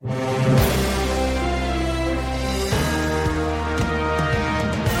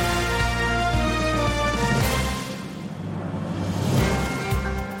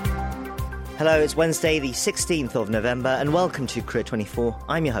Hello, it's Wednesday, the 16th of November, and welcome to Korea 24.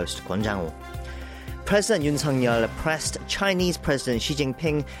 I'm your host, Kwon Jang-woo. President Yoon Suk-yeol pressed Chinese President Xi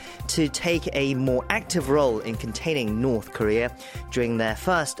Jinping to take a more active role in containing North Korea during their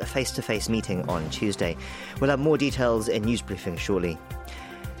first face-to-face meeting on Tuesday. We'll have more details in news briefing shortly.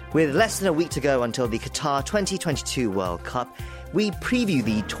 With less than a week to go until the Qatar 2022 World Cup, we preview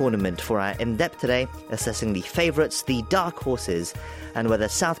the tournament for our in-depth today, assessing the favourites, the dark horses, and whether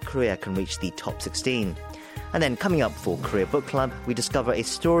South Korea can reach the top 16. And then coming up for Korea Book Club, we discover a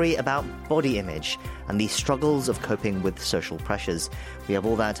story about body image and the struggles of coping with social pressures. We have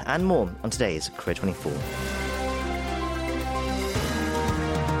all that and more on today's Korea 24.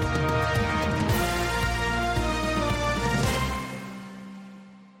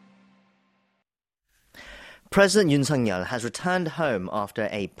 President Yoon Suk-yeol has returned home after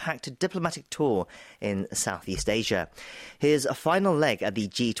a packed diplomatic tour in Southeast Asia. His final leg at the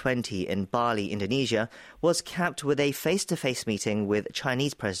G20 in Bali, Indonesia, was capped with a face-to-face meeting with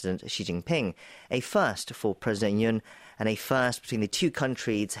Chinese President Xi Jinping, a first for President Yoon and a first between the two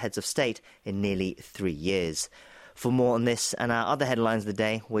countries' heads of state in nearly 3 years. For more on this and our other headlines of the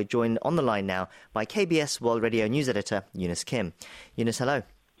day, we're joined on the line now by KBS World Radio News Editor Eunice Kim. Eunice, hello.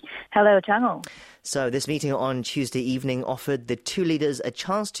 Hello, Jang-woo. So this meeting on Tuesday evening offered the two leaders a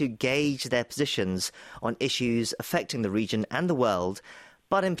chance to gauge their positions on issues affecting the region and the world,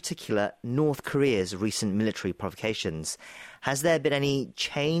 but in particular, North Korea's recent military provocations. Has there been any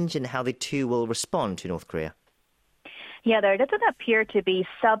change in how the two will respond to North Korea? Yeah, there doesn't appear to be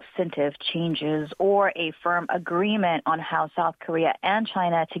substantive changes or a firm agreement on how South Korea and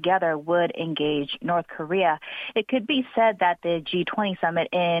China together would engage North Korea. It could be said that the G20 summit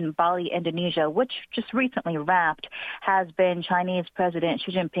in Bali, Indonesia, which just recently wrapped, has been Chinese President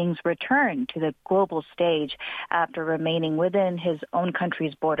Xi Jinping's return to the global stage after remaining within his own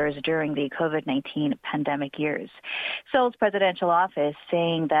country's borders during the COVID-19 pandemic years. Seoul's presidential office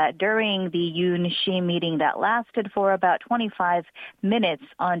saying that during the Yoon-Xi meeting that lasted for about 25 minutes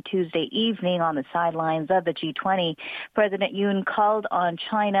on Tuesday evening on the sidelines of the G20, President Yoon called on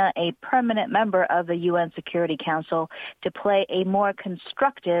China, a permanent member of the UN Security Council, to play a more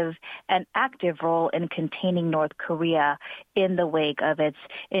constructive and active role in containing North Korea in the wake of its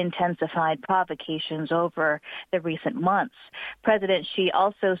intensified provocations over the recent months. President Xi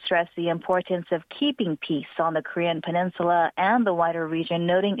also stressed the importance of keeping peace on the Korean Peninsula and the wider region,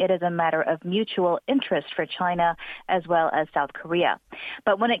 noting it is a matter of mutual interest for China as well as South Korea.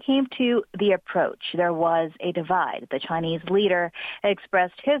 But when it came to the approach, there was a divide. The Chinese leader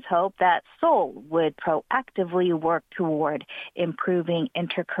expressed his hope that Seoul would proactively work toward improving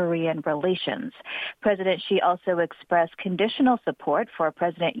inter-Korean relations. President Xi also expressed conditional support for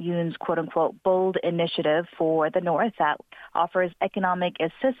President Yoon's quote-unquote bold initiative for the North that offers economic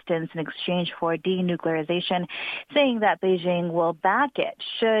assistance in exchange for denuclearization, saying that Beijing will back it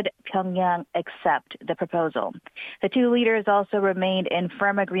should Pyongyang accept the proposal. The two leaders also remained in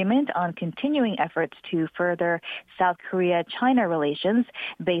firm agreement on continuing efforts to further South Korea-China relations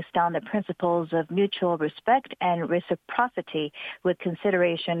based on the principles of mutual respect and reciprocity with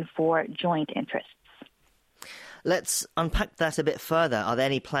consideration for joint interests. Let's unpack that a bit further. Are there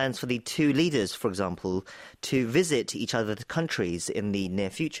any plans for the two leaders, for example, to visit each other's countries in the near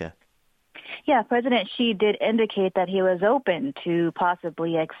future? Yeah, President Xi did indicate that he was open to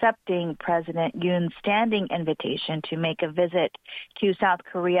possibly accepting President Yoon's standing invitation to make a visit to South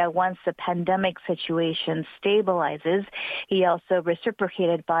Korea once the pandemic situation stabilizes. He also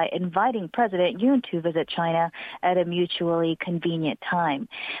reciprocated by inviting President Yoon to visit China at a mutually convenient time.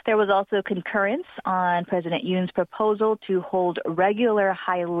 There was also concurrence on President Yoon's proposal to hold regular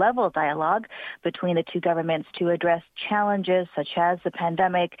high-level dialogue between the two governments to address challenges such as the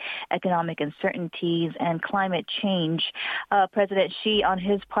pandemic, economic uncertainties, and climate change. President Xi, on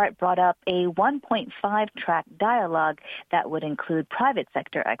his part, brought up a 1.5-track dialogue that would include private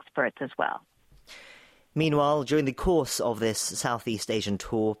sector experts as well. Meanwhile, during the course of this Southeast Asian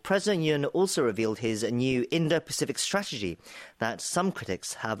tour, President Yoon also revealed his new Indo-Pacific strategy that some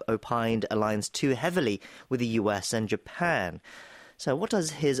critics have opined aligns too heavily with the US and Japan. So what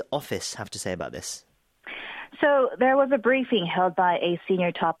does his office have to say about this? So there was a briefing held by a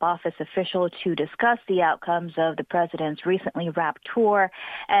senior top office official to discuss the outcomes of the president's recently wrapped tour,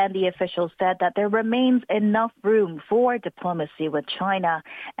 and the official said that there remains enough room for diplomacy with China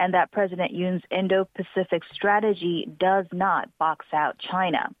and that President Yoon's Indo-Pacific strategy does not box out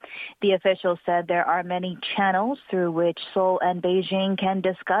China. The official said there are many channels through which Seoul and Beijing can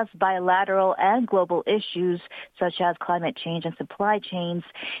discuss bilateral and global issues such as climate change and supply chains.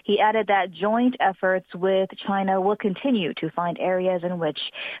 He added that joint efforts with China will continue to find areas in which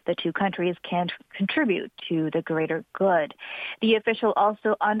the two countries can contribute to the greater good. The official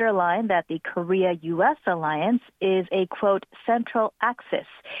also underlined that the Korea-U.S. alliance is a, quote, central axis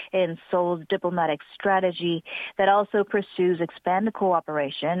in Seoul's diplomatic strategy that also pursues expanded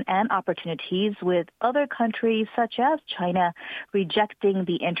cooperation and opportunities with other countries such as China, rejecting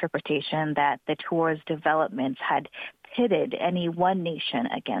the interpretation that the tour's developments had pitted any one nation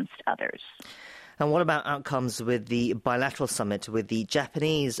against others. And what about outcomes with the bilateral summit with the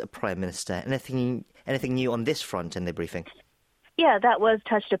Japanese Prime Minister? Anything new on this front in the briefing? Yeah, that was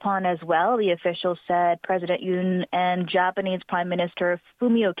touched upon as well. The official said President Yoon and Japanese Prime Minister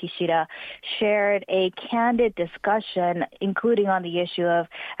Fumio Kishida shared a candid discussion, including on the issue of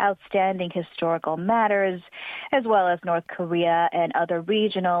outstanding historical matters, as well as North Korea and other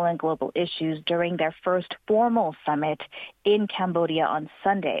regional and global issues during their first formal summit in Cambodia on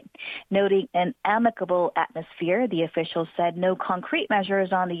Sunday. Noting an amicable atmosphere, the official said no concrete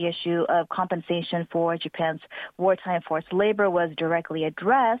measures on the issue of compensation for Japan's wartime forced labor was directly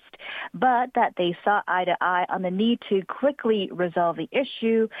addressed, but that they saw eye to eye on the need to quickly resolve the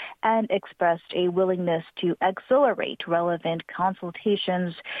issue and expressed a willingness to accelerate relevant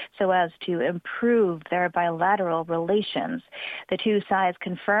consultations so as to improve their bilateral relations. The two sides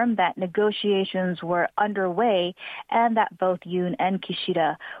confirmed that negotiations were underway and that both Yoon and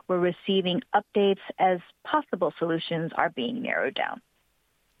Kishida were receiving updates as possible solutions are being narrowed down.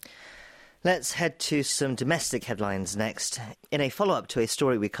 Let's head to some domestic headlines next. In a follow-up to a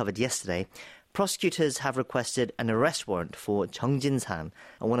story we covered yesterday, prosecutors have requested an arrest warrant for Chung Jin-san,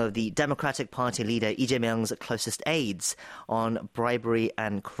 one of the Democratic Party leader Lee Jae-myung's closest aides, on bribery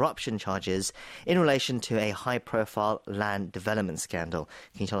and corruption charges in relation to a high-profile land development scandal.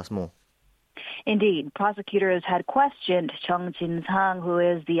 Can you tell us more? Indeed, prosecutors had questioned Chung Jin-sang, who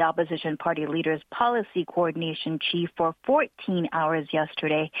is the opposition party leader's policy coordination chief, for 14 hours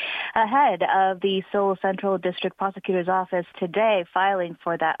yesterday, ahead of the Seoul Central District Prosecutor's Office today filing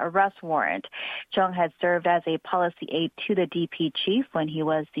for that arrest warrant. Chung had served as a policy aide to the DP chief when he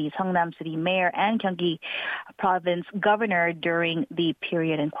was the Seongnam City mayor and Gyeonggi province governor during the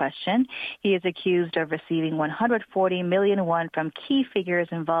period in question. He is accused of receiving 140 million won from key figures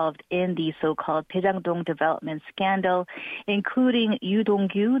involved in the so-called Daejangdong development scandal, including Yoo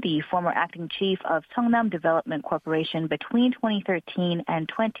Dong-gyu, the former acting chief of Seongnam Development Corporation between 2013 and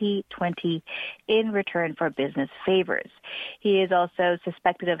 2020, in return for business favors. He is also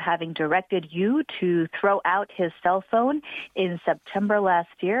suspected of having directed Yoo to throw out his cell phone in September last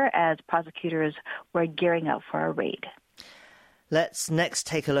year as prosecutors were gearing up for a raid. Let's next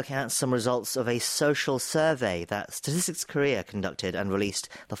take a look at some results of a social survey that Statistics Korea conducted and released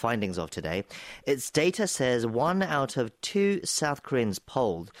the findings of today. Its data says 1 out of 2 South Koreans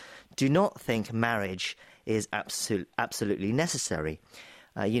polled do not think marriage is absolutely necessary.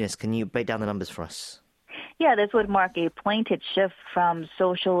 Eunice, can you break down the numbers for us? Yeah, this would mark a pointed shift from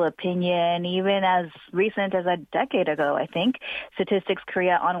social opinion even as recent as a decade ago, I think. Statistics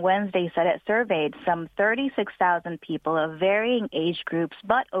Korea on Wednesday said it surveyed some 36,000 people of varying age groups,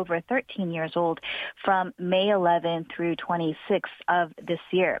 but over 13 years old, from May 11 through 26 of this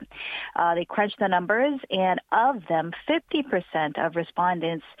year. They crunched the numbers, and of them, 50% of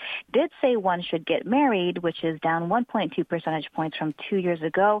respondents did say one should get married, which is down 1.2 percentage points from 2 years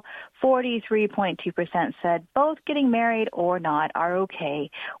ago. 43.2% said both getting married or not are okay,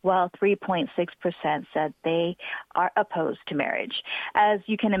 while 3.6% said they are opposed to marriage. As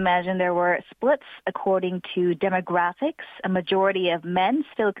you can imagine, there were splits according to demographics. A majority of men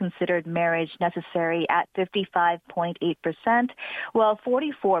still considered marriage necessary at 55.8%, while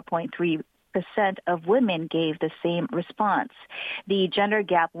 44.3% of women gave the same response. The gender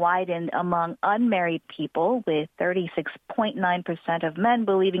gap widened among unmarried people, with 36.9% of men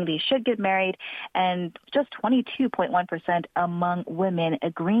believing they should get married and just 22.1% among women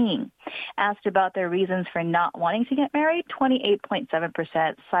agreeing. Asked about their reasons for not wanting to get married,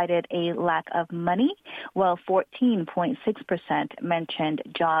 28.7% cited a lack of money, while 14.6% mentioned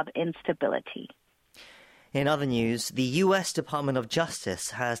job instability. In other news, the U.S. Department of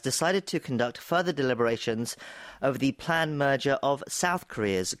Justice has decided to conduct further deliberations over the planned merger of South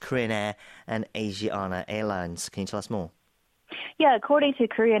Korea's Korean Air and Asiana Airlines. Can you tell us more? Yeah, according to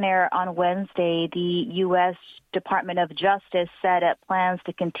Korean Air on Wednesday, the U.S. Department of Justice said it plans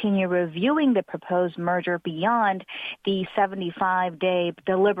to continue reviewing the proposed merger beyond the 75-day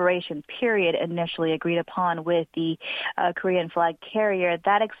deliberation period initially agreed upon with the Korean flag carrier.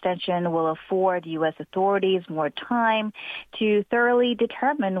 That extension will afford U.S. authorities more time to thoroughly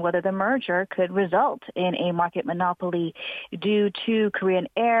determine whether the merger could result in a market monopoly due to Korean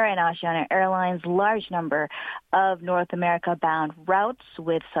Air and Asiana Airlines' large number of North America-bound routes,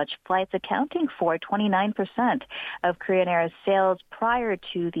 with such flights accounting for 29% of Korean Air's sales prior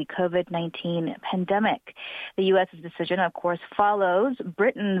to the COVID-19 pandemic. The U.S.'s decision, of course, follows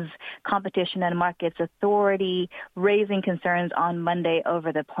Britain's Competition and Markets Authority raising concerns on Monday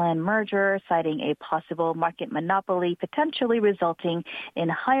over the planned merger, citing a possible market monopoly potentially resulting in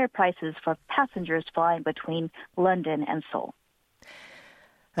higher prices for passengers flying between London and Seoul.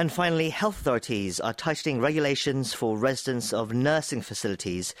 And finally, health authorities are tightening regulations for residents of nursing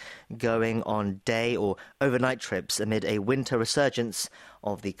facilities going on day or overnight trips amid a winter resurgence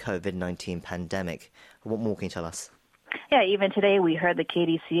of the COVID-19 pandemic. What more can you tell us? Yeah, even today we heard the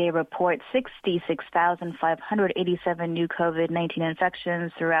KDCA report 66,587 new COVID-19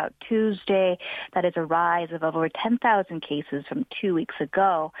 infections throughout Tuesday. That is a rise of over 10,000 cases from 2 weeks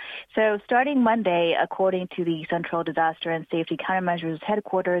ago. So starting Monday, according to the Central Disaster and Safety Countermeasures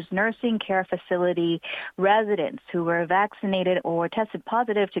Headquarters, nursing care facility residents who were vaccinated or tested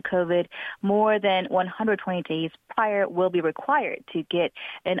positive to COVID more than 120 days prior will be required to get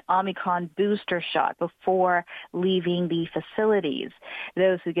an Omicron booster shot before leaving the facilities.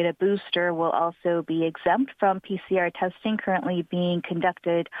 Those who get a booster will also be exempt from PCR testing currently being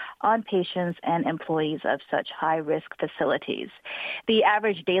conducted on patients and employees of such high-risk facilities. The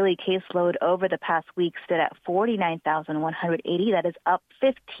average daily caseload over the past week stood at 49,180. That is up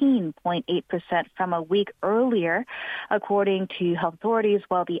 15.8% from a week earlier, according to health authorities,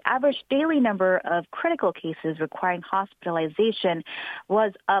 while the average daily number of critical cases requiring hospitalization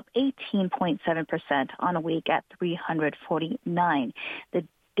was up 18.7% on a week at 349. The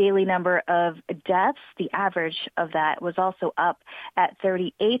daily number of deaths, the average of that was also up at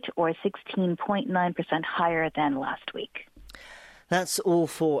 38 or 16.9% higher than last week. That's all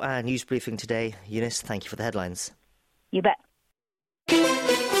for our news briefing today. Eunice, thank you for the headlines. You bet.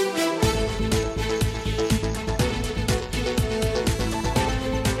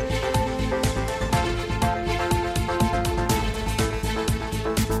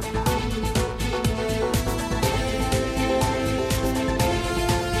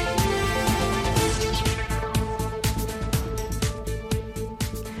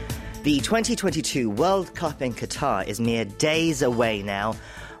 The 2022 World Cup in Qatar is mere days away now.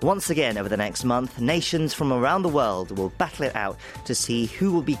 Once again, over the next month, nations from around the world will battle it out to see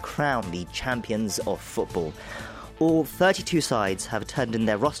who will be crowned the champions of football. All 32 sides have turned in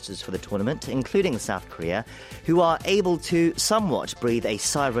their rosters for the tournament, including South Korea, who are able to somewhat breathe a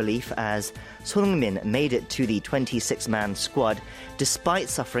sigh of relief as Son Heung-min made it to the 26-man squad despite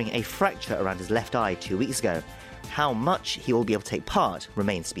suffering a fracture around his left eye 2 weeks ago. How much he will be able to take part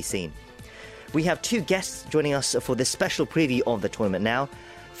remains to be seen. We have two guests joining us for this special preview of the tournament now.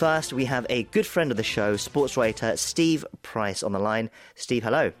 First, we have a good friend of the show, sports writer Steve Price on the line. Steve,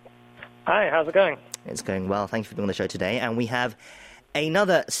 hello. Hi, how's it going? It's going well. Thank you for being on the show today. And we have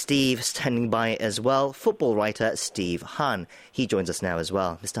another Steve standing by as well, football writer Steve Han. He joins us now as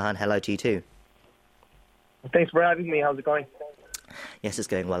well. Mr. Han, hello to you too. Thanks for having me. How's it going? Yes, it's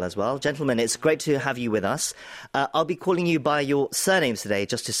going well as well. Gentlemen, it's great to have you with us. I'll be calling you by your surnames today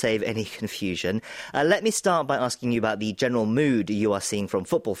just to save any confusion. Let me start by asking you about the general mood you are seeing from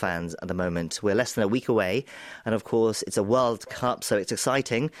football fans at the moment. We're less than a week away, and of course it's a World Cup, so it's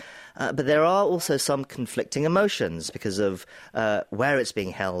exciting. But there are also some conflicting emotions because of where it's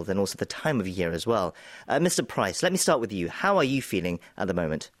being held and also the time of year as well. Mr. Price, let me start with you. How are you feeling at the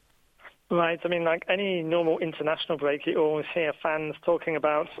moment? Right, I mean, like any normal international break, you always hear fans talking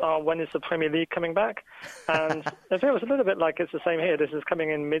about, when is the Premier League coming back? And it feels a little bit like it's the same here. This is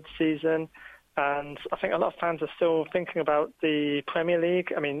coming in mid-season, and I think a lot of fans are still thinking about the Premier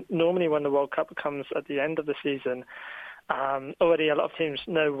League. I mean, normally when the World Cup comes at the end of the season, already a lot of teams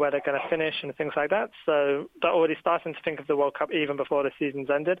know where they're going to finish and things like that. So they're already starting to think of the World Cup even before the season's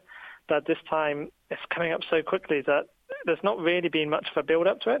ended. But this time, it's coming up so quickly that there's not really been much of a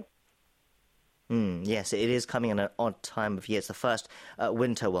build-up to it. Yes, it is coming in an odd time of year. It's the first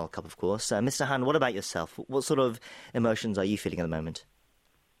Winter World Cup, of course. Mr. Han, what about yourself? What sort of emotions are you feeling at the moment?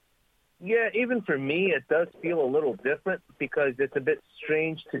 Yeah, even for me, it does feel a little different because it's a bit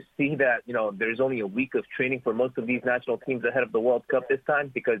strange to see that, there's only a week of training for most of these national teams ahead of the World Cup this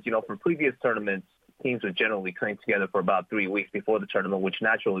time because, for previous tournaments, teams would generally train together for about 3 weeks before the tournament, which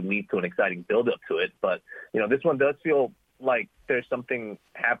naturally leads to an exciting build-up to it. But, this one does feel like there's something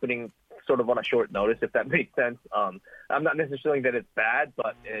happening sort of on a short notice, if that makes sense. I'm not necessarily saying that it's bad,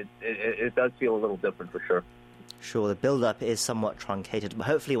 but it does feel a little different for sure. Sure, the build-up is somewhat truncated, but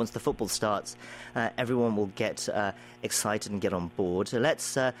hopefully once the football starts, everyone will get excited and get on board.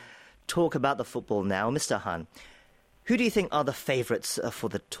 Let's talk about the football now. Mr. Han, who do you think are the favourites for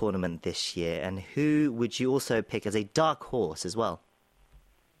the tournament this year, and who would you also pick as a dark horse as well?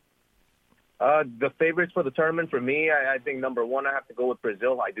 The favorites for the tournament, for me, I think number one, I have to go with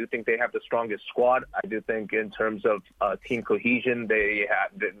Brazil. I do think they have the strongest squad. I do think in terms of team cohesion, they're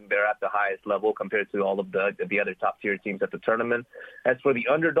at the highest level compared to all of the other top-tier teams at the tournament. As for the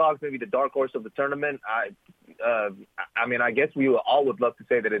underdogs, maybe the dark horse of the tournament, I guess we all would love to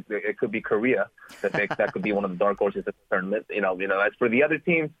say that it could be Korea. That could be one of the dark horses of the tournament. As for the other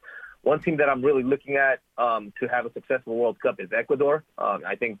teams, one team that I'm really looking at to have a successful World Cup is Ecuador.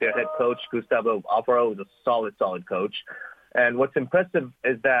 I think their head coach, Gustavo Alfaro, is a solid coach. And what's impressive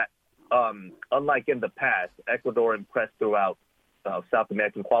is that, unlike in the past, Ecuador impressed throughout South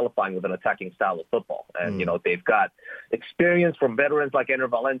American qualifying with an attacking style of football. And, they've got experience from veterans like Ener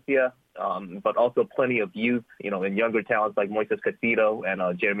Valencia, but also plenty of youth, and younger talents like Moises Caicedo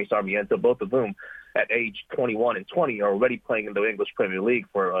and Jeremy Sarmiento, both of whom at age 21 and 20 are already playing in the English Premier League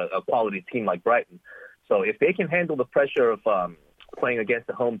for a quality team like Brighton. So if they can handle the pressure of playing against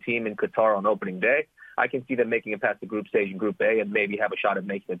a home team in Qatar on opening day, I can see them making it past the group stage in Group A and maybe have a shot at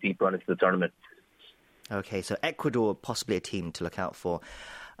making a deep run into the tournament. Okay, so Ecuador, possibly a team to look out for.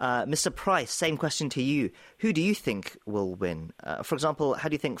 Mr. Price, same question to you. Who do you think will win? For example, how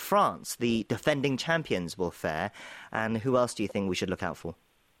do you think France, the defending champions, will fare? And who else do you think we should look out for?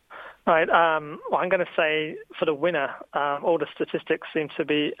 Right. Well, I'm going to say for the winner, all the statistics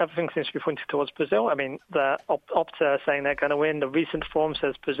everything seems to be pointing towards Brazil. I mean, the Opta are saying they're going to win. The recent form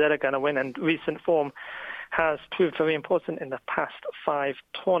says Brazil are going to win, and recent form has proved very important in the past 5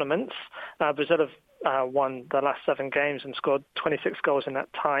 tournaments. Brazil have won the last 7 games and scored 26 goals in that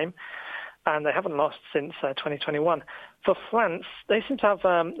time, and they haven't lost since 2021. For France, they seem to have,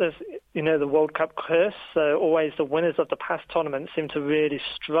 the World Cup curse, so always the winners of the past tournaments seem to really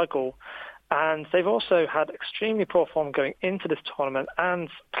struggle. And they've also had extremely poor form going into this tournament and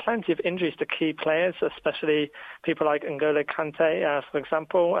plenty of injuries to key players, especially people like N'Golo Kante, for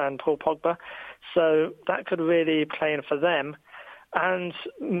example, and Paul Pogba. So that could really play in for them. And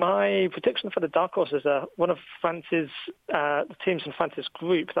my prediction for the dark horses are one of France's teams in France's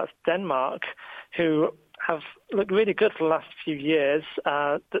group, that's Denmark, who have looked really good for the last few years.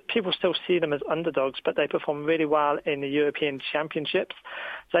 That people still see them as underdogs, but they perform really well in the European Championships.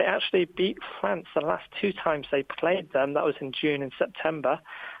 They actually beat France the last 2 times they played them. That was in June and September.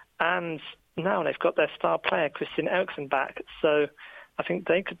 And now they've got their star player, Christian Eriksen, back. So I think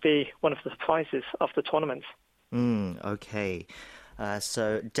they could be one of the surprises of the tournament. Okay.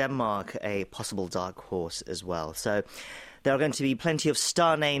 So Denmark, a possible dark horse as well. So there are going to be plenty of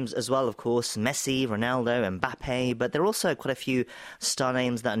star names as well, of course, Messi, Ronaldo, Mbappe, but there are also quite a few star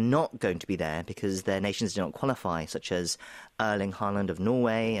names that are not going to be there because their nations do not qualify, such as Erling Haaland of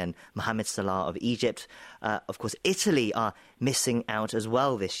Norway and Mohamed Salah of Egypt. Of course, Italy are missing out as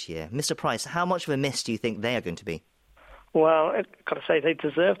well this year. Mr. Price, how much of a miss do you think they are going to be? Well, I've got to say, they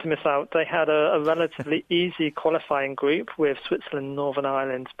deserve to miss out. They had a relatively easy qualifying group with Switzerland, Northern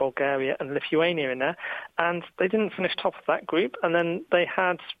Ireland, Bulgaria and Lithuania in there, and they didn't finish top of that group. And then they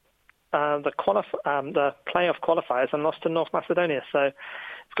had the playoff qualifiers and lost to North Macedonia. So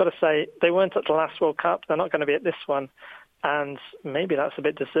I've got to say, they weren't at the last World Cup. They're not going to be at this one, and maybe that's a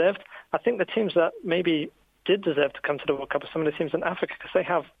bit deserved. I think the teams that maybe did deserve to come to the World Cup are some of the teams in Africa, because they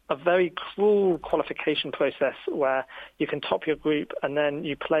have a very cruel qualification process where you can top your group and then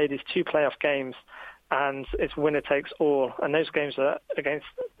you play these 2 playoff games and it's winner takes all. And those games are against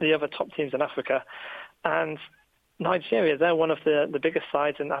the other top teams in Africa. And Nigeria, they're one of the biggest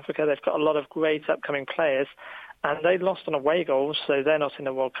sides in Africa. They've got a lot of great upcoming players, and they lost on away goals, so they're not in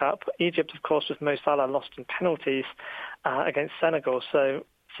the World Cup. Egypt, of course, with Mo Salah, lost in penalties against Senegal. So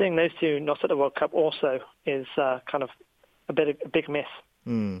seeing those 2 not at the World Cup also is kind of a big miss.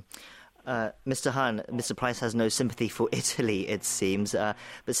 Mr. Han, Mr. Price has no sympathy for Italy, it seems,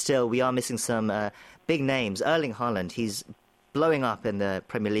 but still we are missing some big names. Erling Haaland, he's blowing up in the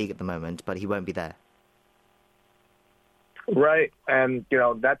Premier League at the moment, but he won't be there. Right, and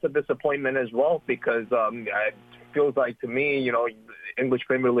that's a disappointment as well, because feels like to me, English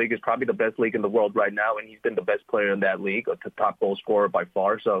Premier League is probably the best league in the world right now, and he's been the best player in that league, the top goal scorer by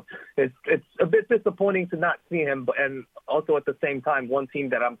far. So it's a bit disappointing to not see him, and also at the same time, one team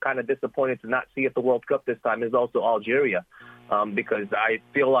that I'm kind of disappointed to not see at the World Cup this time is also Algeria, because I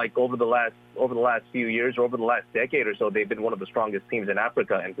feel like over the last few years, or over the last decade or so, they've been one of the strongest teams in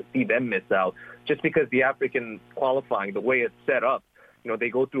Africa, and to see them miss out just because the African qualifying, the way it's set up. They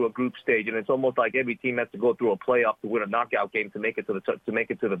go through a group stage, and it's almost like every team has to go through a playoff to win a knockout game to make it to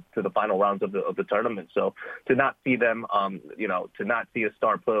the final rounds of the tournament. So to not see them, to not see a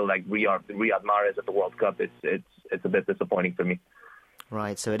star player like Riyad Mahrez at the World Cup, it's a bit disappointing for me.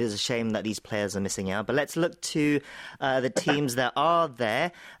 Right, so it is a shame that these players are missing out. But let's look to the teams that are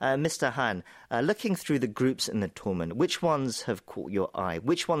there. Mr. Han, looking through the groups in the tournament, which ones have caught your eye?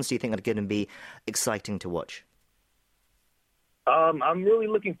 Which ones do you think are going to be exciting to watch? I'm really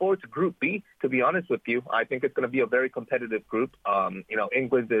looking forward to Group B, to be honest with you. I think it's going to be a very competitive group.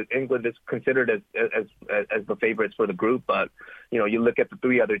 England is considered as the favorites for the group, but you look at the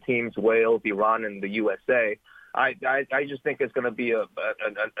three other teams, Wales, Iran, and the USA. I just think it's going to be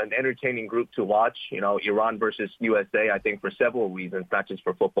an entertaining group to watch. Iran versus USA. I think for several reasons, not just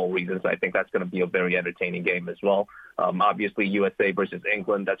for football reasons. I think that's going to be a very entertaining game as well. Obviously, USA versus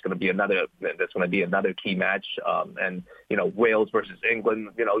England. That's going to be another key match. And Wales versus England.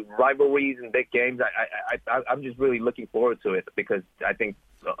 Rivalries and big games. I'm just really looking forward to it, because I think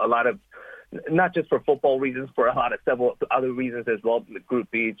a lot of, not just for football reasons, for several other reasons as well. The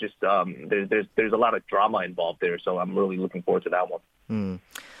Group B, just there's a lot of drama involved there, so I'm really looking forward to that one.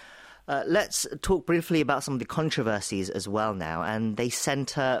 Let's talk briefly about some of the controversies as well now, and they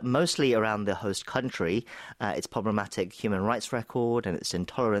centre mostly around the host country, its problematic human rights record and its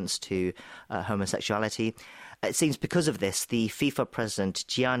intolerance to homosexuality. It seems because of this, the FIFA president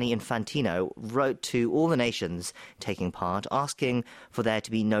Gianni Infantino wrote to all the nations taking part, asking for there to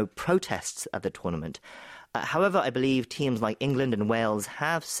be no protests at the tournament. However, I believe teams like England and Wales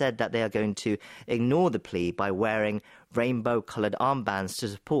have said that they are going to ignore the plea by wearing rainbow-coloured armbands to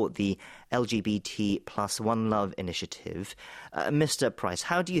support the LGBT plus One Love initiative. Mr. Price,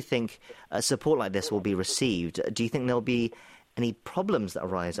 how do you think support like this will be received? Do you think there'll be any problems that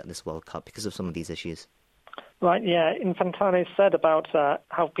arise at this World Cup because of some of these issues? Right, yeah. Infantino said about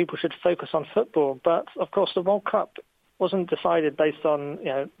how people should focus on football, but of course the World Cup wasn't decided based on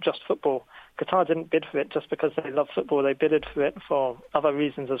just football. Qatar didn't bid for it just because they love football. They bidded for it for other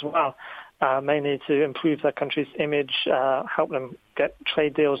reasons as well, mainly to improve their country's image, help them get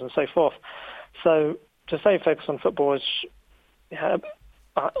trade deals and so forth. So to say focus on football is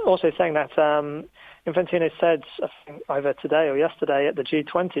also saying that Infantino said, I think either today or yesterday at the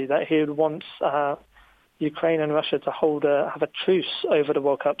G20, that he would want Ukraine and Russia to have a truce over the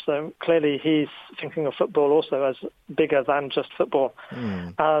World Cup. So clearly he's thinking of football also as bigger than just football.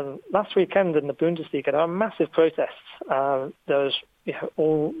 Last weekend in the Bundesliga, there were massive protests. There was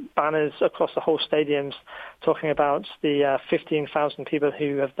all banners across the whole stadiums talking about the 15,000 people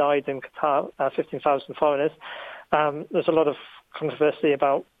who have died in Qatar, 15,000 foreigners. There's a lot of controversy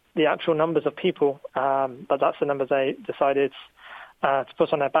about the actual numbers of people, but that's the numbers they decided to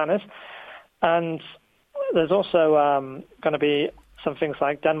put on their banners. And there's also going to be some things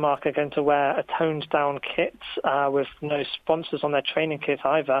like Denmark are going to wear a toned-down kit with no sponsors on their training kit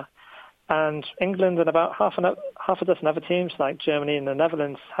either. And England and about half a dozen other teams like Germany and the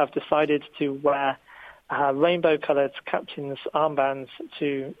Netherlands have decided to wear rainbow-coloured captain's armbands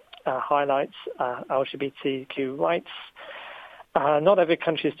to highlight LGBTQ rights. Not every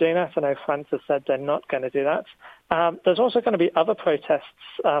country is doing that. I know France has said they're not going to do that. There's also going to be other protests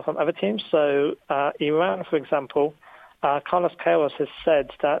from other teams. So Iran, for example, Carlos Queiroz has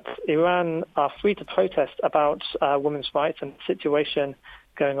said that Iran are free to protest about women's rights and the situation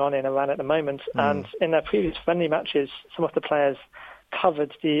going on in Iran at the moment. And in their previous friendly matches, some of the players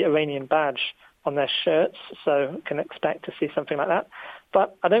covered the Iranian badge on their shirts, so can expect to see something like that.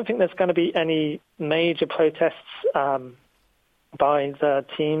 But I don't think there's going to be any major protests by the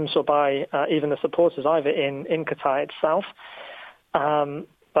teams or by even the supporters either in Qatar itself.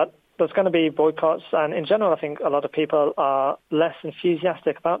 But there's going to be boycotts, and in general I think a lot of people are less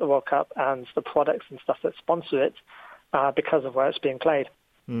enthusiastic about the World Cup and the products and stuff that sponsor it because of where it's being played.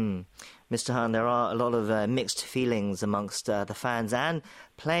 Mr. Han, there are a lot of mixed feelings amongst the fans and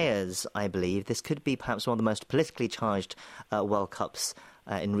players, I believe. This could be perhaps one of the most politically charged World Cups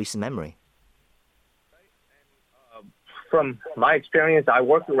in recent memory. From my experience, I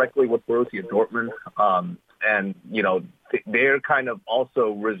work directly with Borussia Dortmund, and they're kind of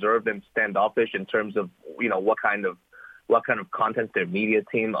also reserved and standoffish in terms of what kind of what kind of content their media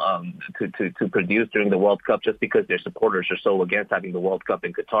team to produce during the World Cup, just because their supporters are so against having the World Cup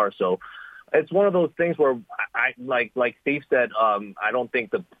in Qatar. So it's one of those things where, I like Steve said, I don't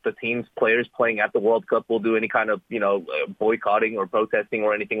think the team's players playing at the World Cup will do any kind of, boycotting or protesting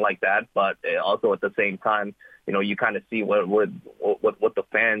or anything like that. But also at the same time, you kind of see what the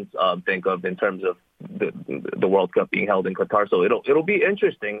fans think of in terms of the World Cup being held in Qatar. So it'll be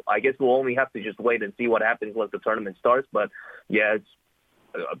interesting. I guess we'll only have to just wait and see what happens once the tournament starts. But yeah,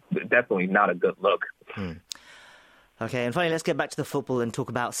 it's definitely not a good look. Okay, and finally, let's get back to the football and talk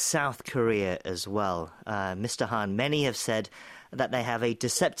about South Korea as well. Mr. Han, many have said that they have a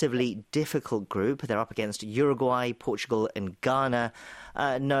deceptively difficult group. They're up against Uruguay, Portugal and Ghana.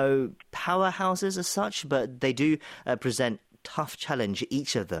 No powerhouses as such, but they do present tough challenge,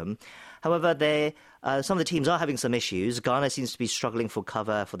 each of them. However, some of the teams are having some issues. Ghana seems to be struggling for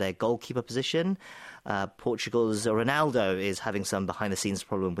cover for their goalkeeper position. Portugal's Ronaldo is having some behind-the-scenes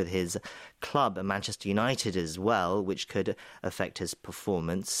problem with his club, Manchester United, as well, which could affect his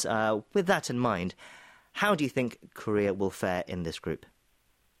performance. With that in mind, how do you think Korea will fare in this group?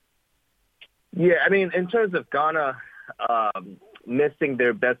 Yeah, I mean, in terms of Ghana missing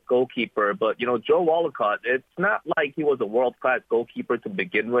their best goalkeeper, but, Joe Walcott, it's not like he was a world-class goalkeeper to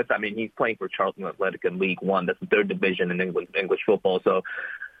begin with. I mean, he's playing for Charlton Athletic in League One. That's the third division in English football. So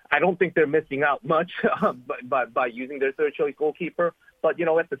I don't think they're missing out much by using their third-choice goalkeeper. But,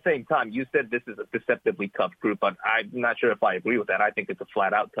 at the same time, you said this is a deceptively tough group, but I'm not sure if I agree with that. I think it's a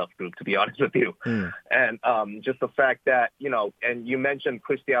flat-out tough group, to be honest with you. And just the fact that, and you mentioned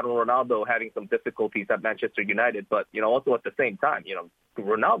Cristiano Ronaldo having some difficulties at Manchester United, but, also at the same time,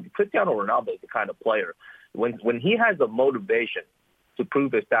 Cristiano Ronaldo is the kind of player, when he has a motivation to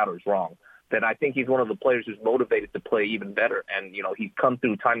prove his doubters wrong, then I think he's one of the players who's motivated to play even better. And, he's come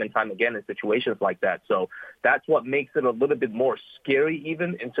through time and time again in situations like that. So that's what makes it a little bit more scary,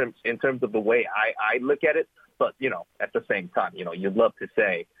 even in terms of the way I look at it. But, at the same time, you'd love to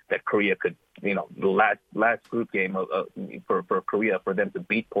say that Korea could, the last group game for Korea, for them to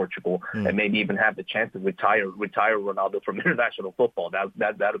beat Portugal and maybe even have the chance to retire Ronaldo from international football.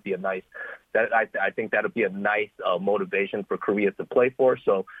 That would be a nice, I think that would be a nice motivation for Korea to play for.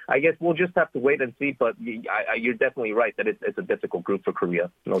 So I guess we'll just have to wait and see. But you're definitely right that it's a difficult group for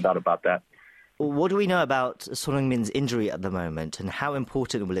Korea. No doubt about that. What do we know about Son Heung-min's injury at the moment, and how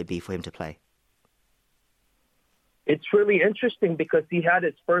important will it be for him to play? It's really interesting because he had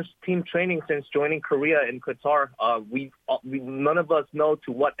his first team training since joining Korea in Qatar. None of us know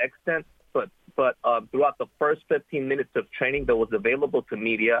to what extent, but throughout the first 15 minutes of training that was available to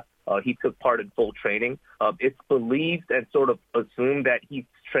media, he took part in full training. It's believed and sort of assumed that he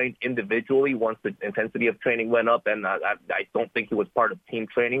trained individually once the intensity of training went up, and I don't think he was part of team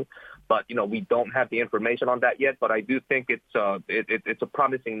training. But, we don't have the information on that yet. But I do think it's a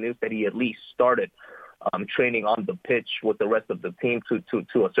promising news that he at least started training on the pitch with the rest of the team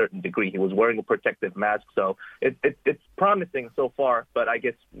to a certain degree. He was wearing a protective mask, so it's promising so far, but I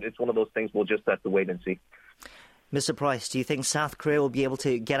guess it's one of those things we'll just have to wait and see. Mr. Price, do you think South Korea will be able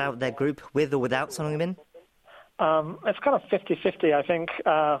to get out of their group with or without Son Heung-min? It's kind of 50-50, I think.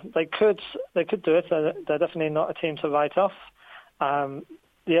 They could do it. They're definitely not a team to write off.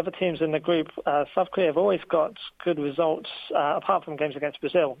 The other teams in the group, South Korea have always got good results, apart from games against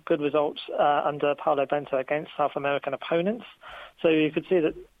Brazil, good results under Paulo Bento against South American opponents. So you could see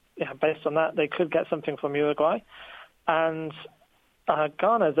that, based on that, they could get something from Uruguay. And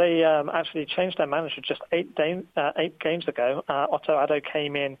Ghana, they actually changed their manager just 8 games ago. Otto Addo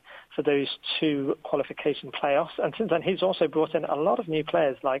came in for those 2 qualification playoffs, and since then he's also brought in a lot of new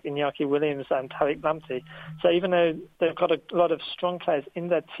players like Iñaki Williams and Tariq Lamptey. So even though they've got a lot of strong players in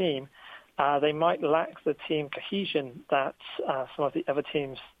their team, they might lack the team cohesion that some of the other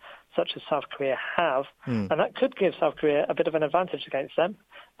teams such as South Korea have, and that could give South Korea a bit of an advantage against them.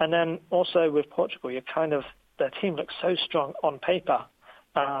 And then also with Portugal, their team looks so strong on paper.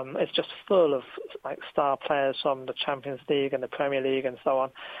 It's just full of star players from the Champions League and the Premier League and so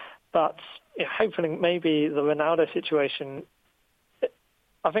on. But hopefully maybe the Ronaldo situation,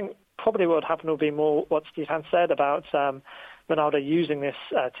 I think probably what would happen will be more what Steve Han said about Ronaldo using this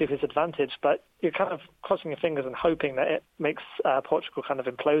to his advantage. But you're kind of crossing your fingers and hoping that it makes Portugal kind of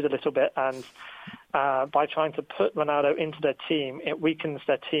implode a little bit. And by trying to put Ronaldo into their team, it weakens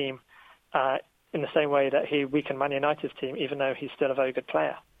their team in the same way that he weakened Man United's team, even though he's still a very good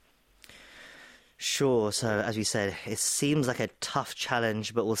player. Sure. So, as we said, it seems like a tough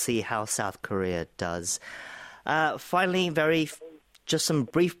challenge, but we'll see how South Korea does. Finally, just some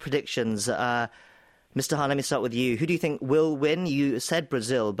brief predictions. Mr. Han, let me start with you. Who do you think will win? You said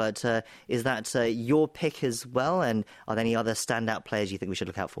Brazil, but is that your pick as well? And are there any other standout players you think we should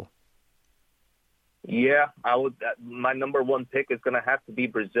look out for? Yeah, I would. My number one pick is going to have to be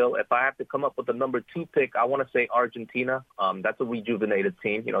Brazil. If I have to come up with a number two pick, I want to say Argentina. That's a rejuvenated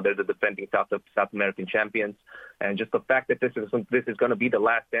team. You know, they're the defending South American champions, and just the fact that this is going to be the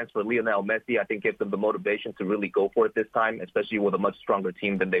last dance for Lionel Messi, I think gives them the motivation to really go for it this time, especially with a much stronger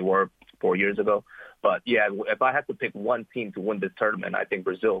team than they were 4 years ago. But yeah, if I had to pick one team to win this tournament, I think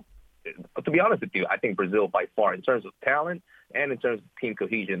Brazil. To be honest with you, I think Brazil by far, in terms of talent and in terms of team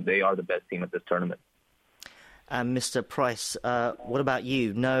cohesion, they are the best team at this tournament. Mr. Price, what about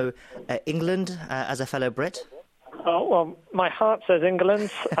you? No, England as a fellow Brit? Oh, well, my heart says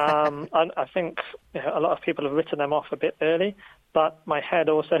England. And I think a lot of people have written them off a bit early, but my head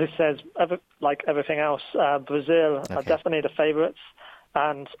also says, like everything else, Brazil are definitely the favourites,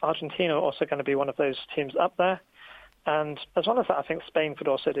 and Argentina are also going to be one of those teams up there. And as well as that, I think Spain could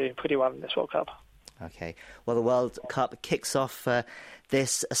also do pretty well in this World Cup. Okay. Well, the World Cup kicks off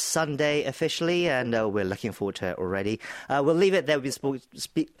this Sunday officially, and we're looking forward to it already. We'll leave it there.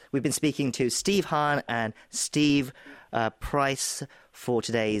 We've been speaking to Steve Han and Steve Price for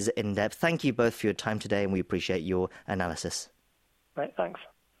today's In-Depth. Thank you both for your time today, and we appreciate your analysis. Right, thanks.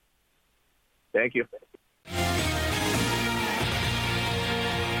 Thank you.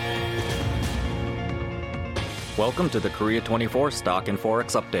 Welcome to the Korea 24 Stock and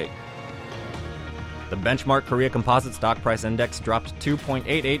Forex Update. The benchmark Korea Composite Stock Price Index dropped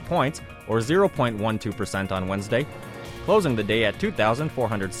 2.88 points, or 0.12% on Wednesday, closing the day at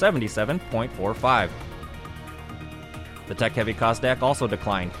 2,477.45. The tech-heavy Kosdaq also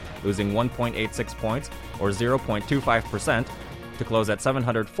declined, losing 1.86 points, or 0.25%, to close at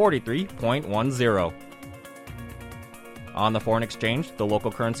 743.10. On the foreign exchange, the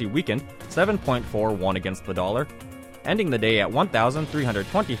local currency weakened 7.41 against the dollar, ending the day at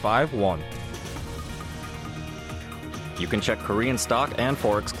 1,325 won. You can check Korean stock and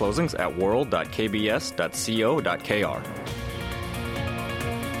forex closings at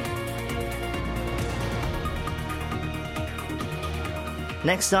world.kbs.co.kr.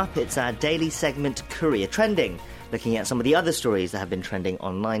 Next up, it's our daily segment, Korea Trending, looking at some of the other stories that have been trending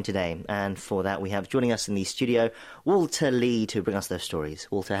online today. And for that, we have joining us in the studio, Walter Lee, to bring us those stories.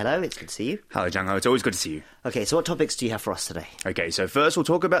 Walter, hello, it's good to see you. Hello, Jang Ho, it's always good to see you. Okay, so what topics do you have for us today? Okay, so first we'll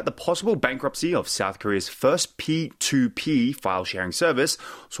talk about the possible bankruptcy of South Korea's first P2P file sharing service,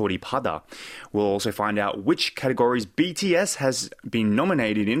 Soripada. We'll also find out which categories BTS has been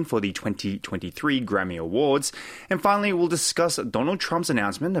nominated in for the 2023 Grammy Awards. And finally, we'll discuss Donald Trump's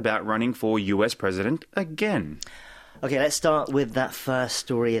announcement about running for US president again. Okay, let's start with that first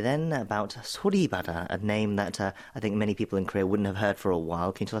story then about Soripada, a name that I think many people in Korea wouldn't have heard for a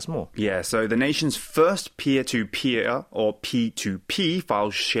while. Can you tell us more? Yeah, so the nation's first peer-to-peer or P2P file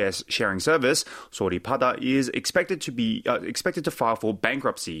sharing service, Soripada, is expected to file for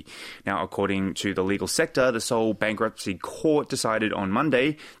bankruptcy. Now, according to the legal sector, the Seoul Bankruptcy Court decided on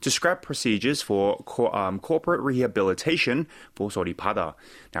Monday to scrap procedures for corporate rehabilitation for Soripada.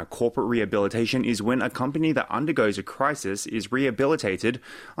 Now, corporate rehabilitation is when a company that undergoes a crisis is rehabilitated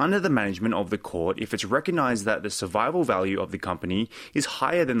under the management of the court if it's recognized that the survival value of the company is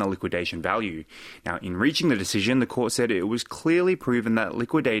higher than the liquidation value. Now, in reaching the decision, the court said it was clearly proven that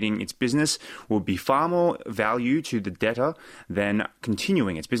liquidating its business would be far more value to the debtor than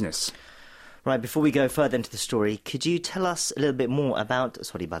continuing its business. Right, before we go further into the story, could you tell us a little bit more about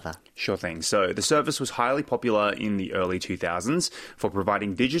Soripada? Sure thing. So the service was highly popular in the early 2000s for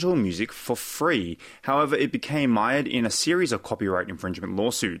providing digital music for free. However, it became mired in a series of copyright infringement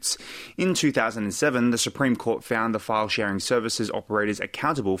lawsuits. In 2007, the Supreme Court found the file-sharing services operators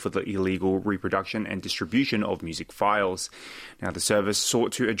accountable for the illegal reproduction and distribution of music files. Now, the service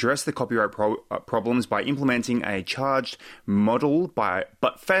sought to address the copyright problems by implementing a charged model,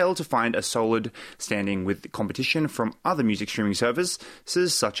 but failed to find a solid standing with competition from other music streaming services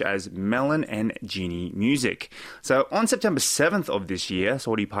such as Melon and Genie Music. So on September 7th of this year,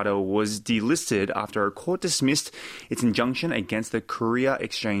 Soripada was delisted after a court dismissed its injunction against the Korea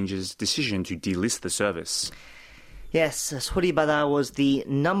Exchange's decision to delist the service. Yes, Soripada was the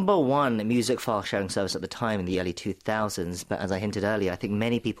number one music file sharing service at the time in the early 2000s, but as I hinted earlier, I think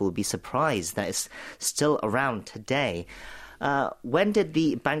many people would be surprised that it's still around today. When did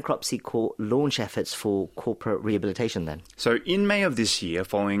the bankruptcy court launch efforts for corporate rehabilitation then? So in May of this year,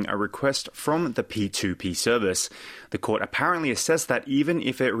 following a request from the P2P service, the court apparently assessed that even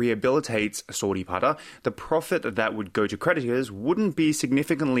if it rehabilitates Soripata, the profit that would go to creditors wouldn't be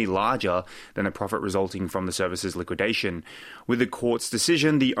significantly larger than the profit resulting from the service's liquidation. With the court's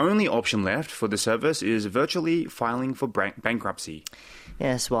decision, the only option left for the service is virtually filing for bankruptcy.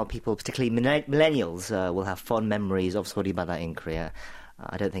 Yes, well, people, particularly millennials, will have fond memories of Soribada in Korea.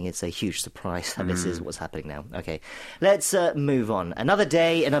 I don't think it's a huge surprise that this is what's happening now. Okay, let's move on. Another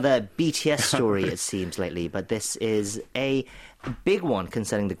day, another BTS story, it seems, lately, but this is a big one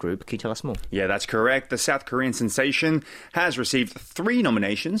concerning the group. Can you tell us more? Yeah, that's correct. The South Korean sensation has received 3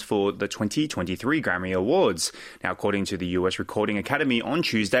 nominations for the 2023 Grammy Awards. Now, according to the US Recording Academy on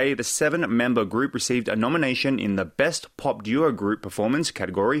Tuesday, the 7-member group received a nomination in the Best Pop Duo Group Performance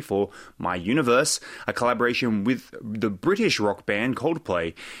category for My Universe, a collaboration with the British rock band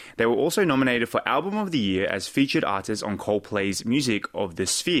Coldplay. They were also nominated for Album of the Year as featured artists on Coldplay's Music of the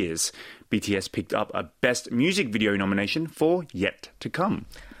Spheres. BTS picked up a Best Music Video nomination for Yet to Come.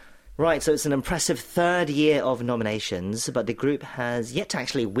 Right, so it's an impressive third year of nominations, but the group has yet to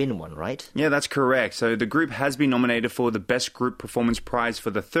actually win one, right? Yeah, that's correct. So the group has been nominated for the Best Group Performance Prize for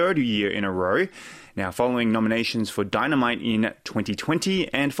the 3rd year in a row. Now, following nominations for Dynamite in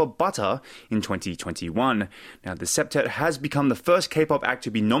 2020 and for Butter in 2021. Now, the septet has become the first K-pop act to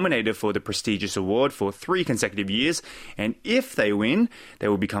be nominated for the prestigious award for 3 consecutive years, and if they win, they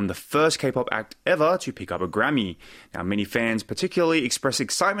will become the first K-pop act ever to pick up a Grammy. Now, many fans particularly express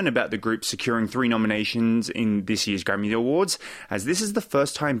excitement about the group securing 3 nominations in this year's Grammy Awards, as this is the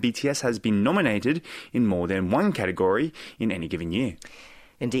first time BTS has been nominated in more than one category in any given year.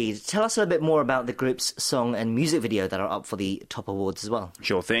 Indeed. Tell us a bit more about the group's song and music video that are up for the top awards as well.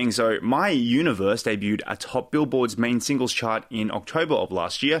 Sure thing. So, My Universe debuted atop Billboard's main singles chart in October of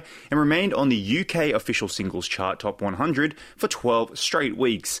last year and remained on the UK official singles chart top 100 for 12 straight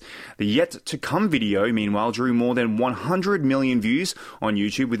weeks. The Yet to Come video, meanwhile, drew more than 100 million views on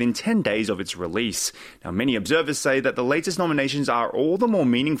YouTube within 10 days of its release. Now, many observers say that the latest nominations are all the more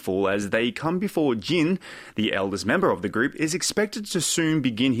meaningful as they come before Jin, the eldest member of the group, is expected to soon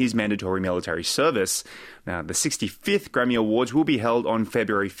begin his mandatory military service. Now, the 65th Grammy Awards will be held on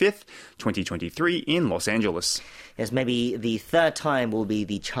February 5th, 2023 in Los Angeles. Yes, maybe the third time will be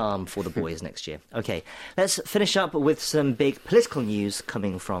the charm for the boys next year. Okay, let's finish up with some big political news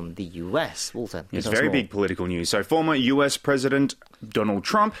coming from the US. Walter, it's very big political news. So former US President Donald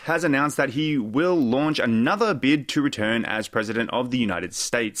Trump has announced that he will launch another bid to return as President of the United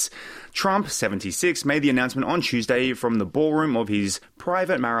States. Trump, 76, made the announcement on Tuesday from the ballroom of his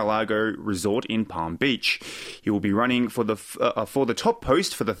private Mar-a-Lago resort in Palm Beach. He will be running for the top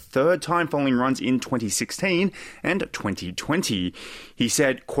post for the 3rd time following runs in 2016 and 2020. He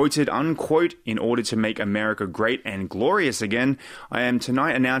said, quoted unquote, "In order to make America great and glorious again, I am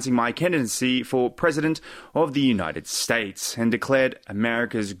tonight announcing my candidacy for President of the United States," and declared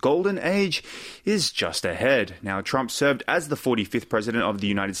America's golden age is just ahead. Now, Trump served as the 45th President of the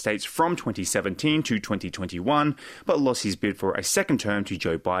United States from 2017 to 2021, but lost his bid for a second term to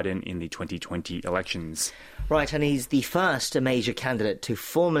Joe Biden in the 2020 elections. Right, and he's the first major candidate to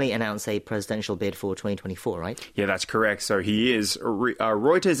formally announce a presidential bid for 2024, right? Yeah, that's correct. So he is.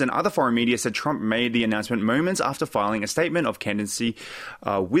 Reuters and other foreign media said Trump made the announcement moments after filing a statement of candidacy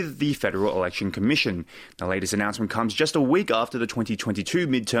with the Federal Election Commission. The latest announcement comes just a week after the 2022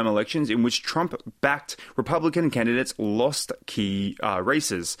 midterm elections, in which Trump-backed Republican candidates lost key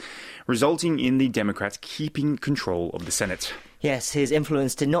races, resulting in the Democrats keeping control of the Senate. Yes, his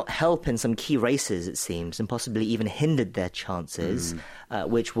influence did not help in some key races, it seems, and possibly even hindered their chances,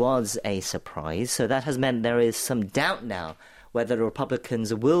 which was a surprise. So that has meant there is some doubt now whether the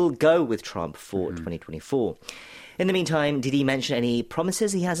Republicans will go with Trump for 2024. In the meantime, did he mention any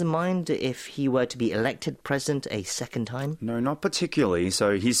promises he has in mind if he were to be elected president a second time? No, not particularly.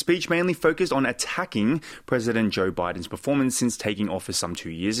 So his speech mainly focused on attacking President Joe Biden's performance since taking office some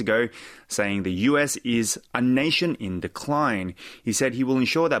 2 years ago, saying the US is a nation in decline. He said he will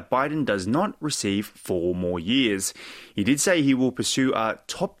ensure that Biden does not receive 4 more years. He did say he will pursue a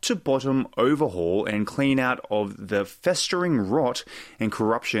top-to-bottom overhaul and clean out of the festering rot and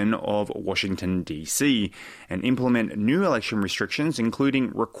corruption of Washington, D.C., and implement new election restrictions,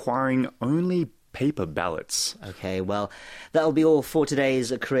 including requiring only paper ballots. Okay, well, that'll be all for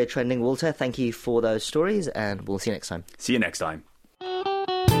today's Career Trending. Walter, thank you for those stories, and we'll see you next time. See you next time.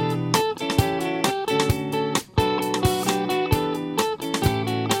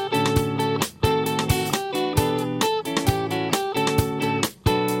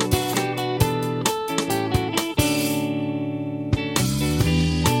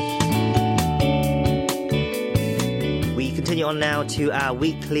 on now to our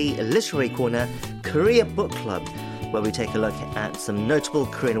weekly literary corner, Korea Book Club, where we take a look at some notable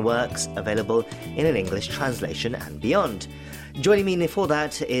Korean works available in an English translation and beyond. Joining me for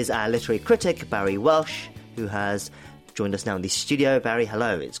that is our literary critic, Barry Welsh, who has joined us now in the studio. Barry,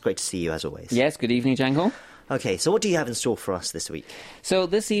 hello. It's great to see you as always. Yes, good evening, Jang-ho. Okay, so what do you have in store for us this week? So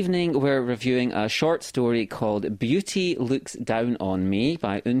this evening we're reviewing a short story called Beauty Looks Down on Me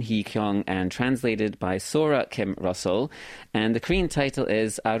by Eun Hee-kyung and translated by Sora Kim Russell. And the Korean title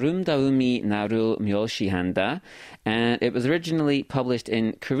is 아름다움이 나를 멸시한다. And it was originally published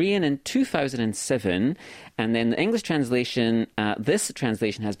in Korean in 2007. And then the English translation, this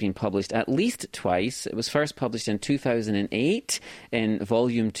translation has been published at least twice. It was first published in 2008 in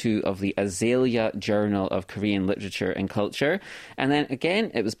Volume 2 of the Azalea Journal of Korean Literature and Culture. And then again,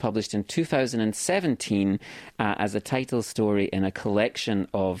 it was published in 2017 as a title story in a collection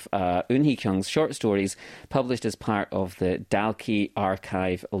of Eun Hee-kyung's short stories published as part of the Dalkey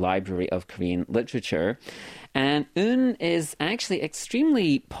Archive Library of Korean Literature. And Eun is actually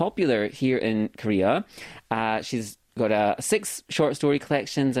extremely popular here in Korea. She's got 6 short story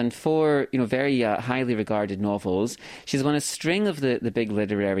collections and 4, very highly regarded novels. She's won a string of the big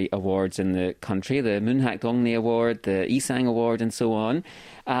literary awards in the country, the Munhak Dongnae Award, the Isang Award, and so on.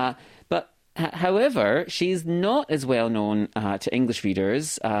 However, she's not as well known to English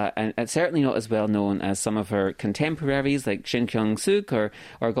readers, and certainly not as well known as some of her contemporaries like Shin Kyung-suk or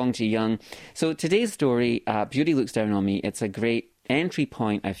Gong Ji-young. So today's story, Beauty Looks Down on Me, it's a great entry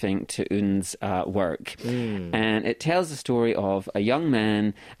point, I think, to Eun's work. And it tells the story of a young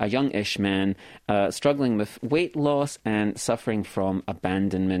man, a youngish man, struggling with weight loss and suffering from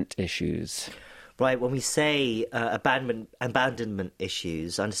abandonment issues. Right, when we say abandonment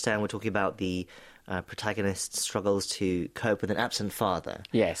issues, I understand we're talking about the protagonist's struggles to cope with an absent father.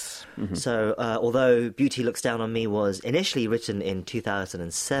 Yes. Mm-hmm. So, although Beauty Looks Down on Me was initially written in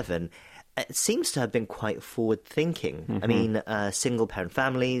 2007, it seems to have been quite forward-thinking. Mm-hmm. I mean, single-parent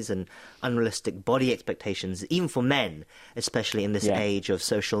families and unrealistic body expectations, even for men, especially in this age of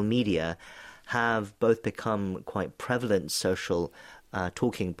social media, have both become quite prevalent social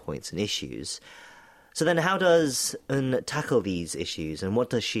talking points and issues. So then how does Eun tackle these issues, and what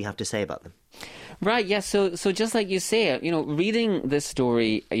does she have to say about them? Right, yes. So just like you say, reading this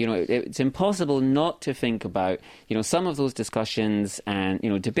story, it's impossible not to think about, some of those discussions and,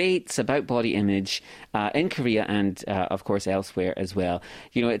 debates about body image in Korea and, of course, elsewhere as well.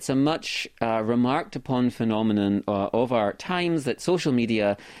 It's a much remarked upon phenomenon of our times that social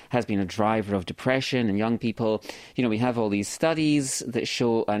media has been a driver of depression in young people. We have all these studies that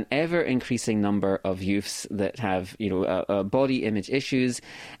show an ever-increasing number of youths that have, body image issues.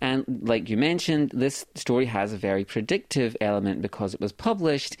 And like you mentioned, this story has a very predictive element because it was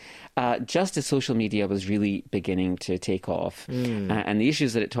published just as social media was really beginning to take off. And the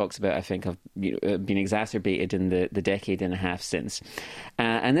issues that it talks about, I think, have been exacerbated in the decade and a half since.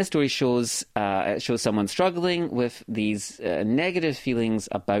 And this story shows someone struggling with these negative feelings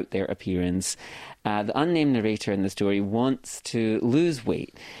about their appearance. The unnamed narrator in the story wants to lose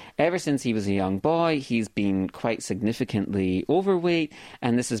weight. Ever since he was a young boy, he's been quite significantly overweight,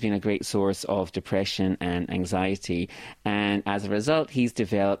 and this has been a great source of depression and anxiety. And as a result, he's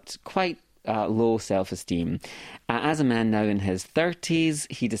developed quite low self-esteem. As a man now in his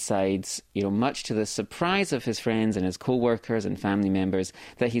 30s, he decides, much to the surprise of his friends and his co-workers and family members,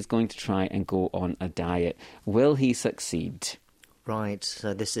 that he's going to try and go on a diet. Will he succeed? Right,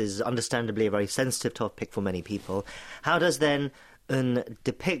 so this is understandably a very sensitive topic for many people. How does then Eun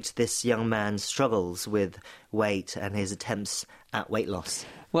depict this young man's struggles with weight and his attempts at weight loss?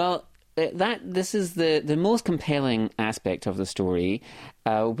 Well, this is the most compelling aspect of the story.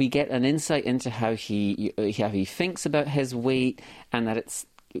 We get an insight into how he thinks about his weight, and that it's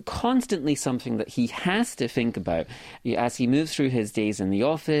constantly something that he has to think about as he moves through his days in the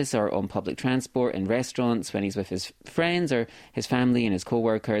office or on public transport, in restaurants, when he's with his friends or his family and his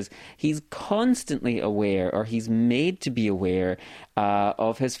co-workers. He's constantly aware, or he's made to be aware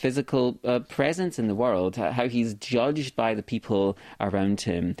of his physical presence in the world, how he's judged by the people around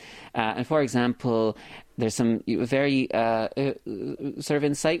him. And for example, there's some very sort of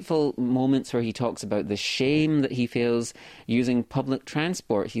insightful moments where he talks about the shame that he feels using public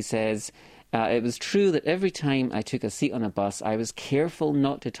transport. He says, it was true that every time I took a seat on a bus, I was careful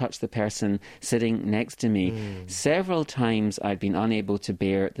not to touch the person sitting next to me. Several times I'd been unable to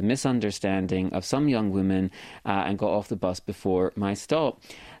bear the misunderstanding of some young woman and got off the bus before my stop.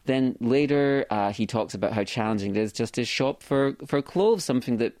 Then later, he talks about how challenging it is just to shop for clothes,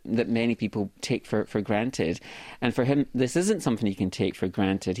 something that many people take for granted. And for him, this isn't something he can take for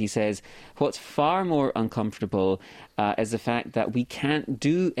granted. He says, what's far more uncomfortable is the fact that we can't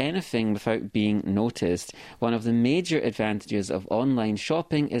do anything without being noticed. One of the major advantages of online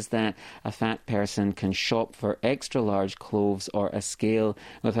shopping is that a fat person can shop for extra large clothes or a scale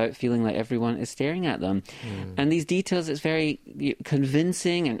without feeling like everyone is staring at them. And these details, it's very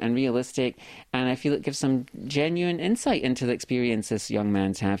convincing and realistic, and I feel it gives some genuine insight into the experience this young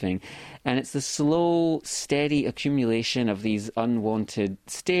man's having. And it's the slow, steady accumulation of these unwanted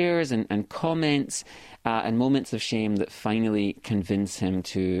stares and comments and moments of shame that finally convince him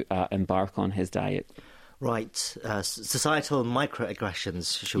to embark on his diet. Right. Societal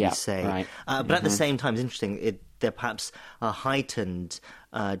microaggressions, should we say. Right. But at the same time, it's interesting, they're perhaps heightened.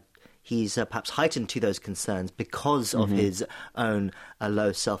 He's perhaps heightened to those concerns because of his own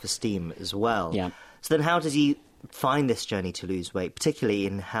low self-esteem as well. Yeah. So then how does he find this journey to lose weight, particularly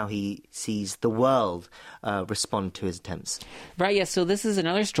in how he sees the world respond to his attempts? Right, yes, so this is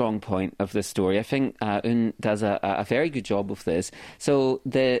another strong point of this story. I think Un does a very good job of this. So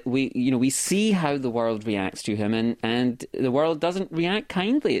we see how the world reacts to him, and the world doesn't react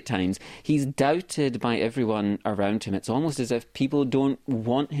kindly at times. He's doubted by everyone around him. It's almost as if people don't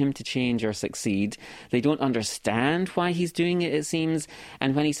want him to change or succeed. They don't understand why he's doing it, it seems.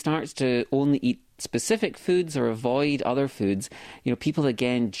 And when he starts to only eat specific foods or avoid other foods, people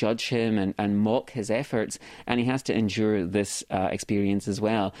again judge him and mock his efforts, and he has to endure this experience as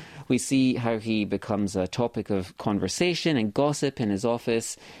well. We see how he becomes a topic of conversation and gossip in his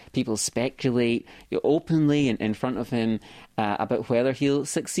office. People speculate openly in front of him about whether he'll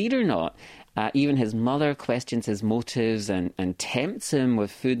succeed or not. Even his mother questions his motives and tempts him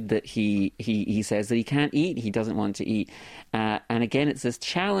with food that he says that he can't eat, he doesn't want to eat. And again, it's this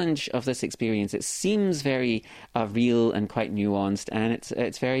challenge of this experience. It seems very real and quite nuanced, and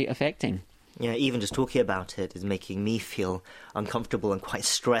it's very affecting. Yeah, even just talking about it is making me feel uncomfortable and quite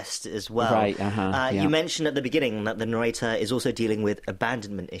stressed as well. Right, You mentioned at the beginning that the narrator is also dealing with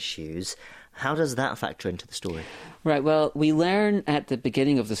abandonment issues. How does that factor into the story? Right, well, we learn at the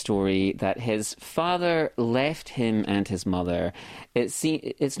beginning of the story that his father left him and his mother.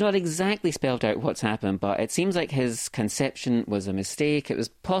 It's not exactly spelled out what's happened, but it seems like his conception was a mistake. It was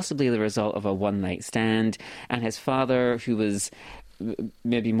possibly the result of a one-night stand, and his father, who was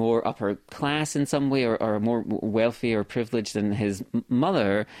maybe more upper class in some way or more wealthy or privileged than his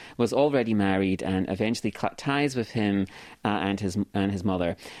mother, was already married and eventually cut ties with him and his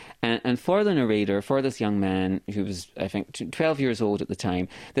mother. And for the narrator, for this young man who was, I think, 12 years old at the time,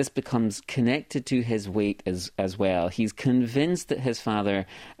 this becomes connected to his weight as well. He's convinced that his father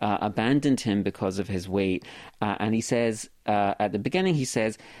abandoned him because of his weight. And he says, at the beginning, he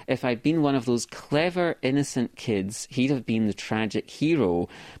says, if I'd been one of those clever, innocent kids, he'd have been the tragic hero.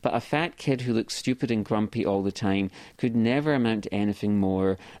 But a fat kid who looks stupid and grumpy all the time could never amount to anything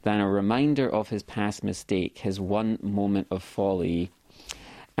more than a reminder of his past mistake, his one moment of folly.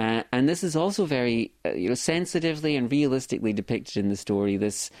 And this is also very sensitively and realistically depicted in the story.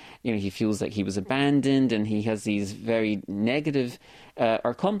 This, he feels like he was abandoned, and he has these very negative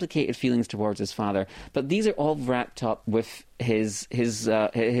or complicated feelings towards his father. But these are all wrapped up with his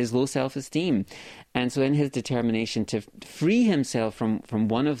low self-esteem. And so in his determination to free himself from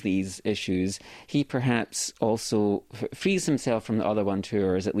one of these issues, he perhaps also frees himself from the other one too,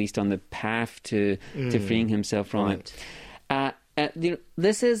 or is at least on the path to freeing himself from it.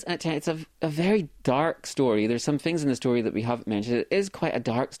 This is it's a very dark story. There's some things in the story that we haven't mentioned. It is quite a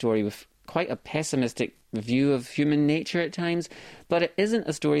dark story with quite a pessimistic view of human nature at times, but it isn't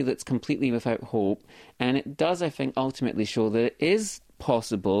a story that's completely without hope. And it does, I think, ultimately show that it is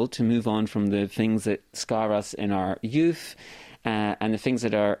possible to move on from the things that scar us in our youth and the things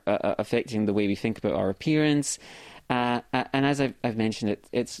that are affecting the way we think about our appearance. And as I've mentioned,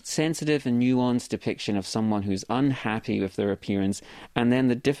 it's sensitive and nuanced depiction of someone who's unhappy with their appearance, and then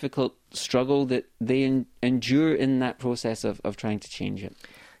the difficult struggle that they endure in that process of trying to change it.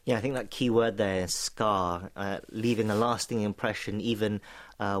 Yeah, I think that key word there is scar, leaving a lasting impression even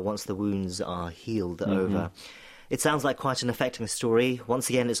once the wounds are healed over. It sounds like quite an affecting story. Once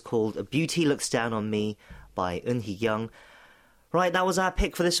again, it's called A Beauty Looks Down on Me by Eun Hee-kyung. Right, that was our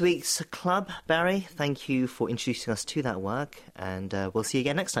pick for this week's club. Barry, thank you for introducing us to that work, and we'll see you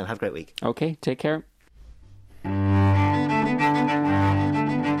again next time. Have a great week. Okay, take care.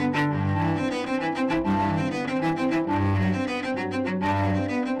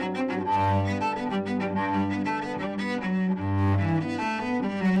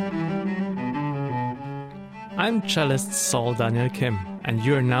 I'm cellist Saul Daniel Kim, and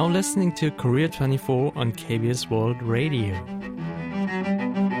you are now listening to Korea 24 on KBS World Radio.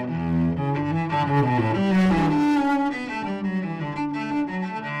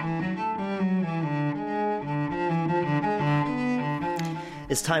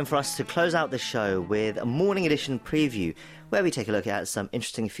 It's time for us to close out the show with a morning edition preview where we take a look at some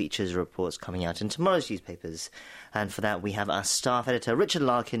interesting features and reports coming out in tomorrow's newspapers. And for that, we have our staff editor, Richard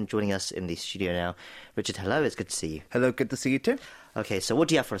Larkin, joining us in the studio now. Richard, hello. It's good to see you. Hello, good to see you too. Okay, so what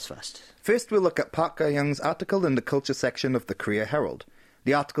do you have for us first? First, we'll look at Park Ga-young's article in the culture section of the Korea Herald.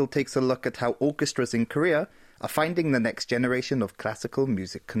 The article takes a look at how orchestras in Korea are finding the next generation of classical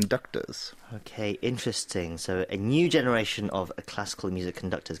music conductors. Okay, interesting. So a new generation of classical music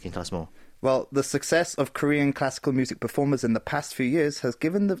conductors. Can you tell us more? Well, the success of Korean classical music performers in the past few years has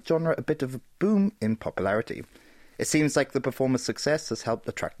given the genre a bit of a boom in popularity. It seems like the performers' success has helped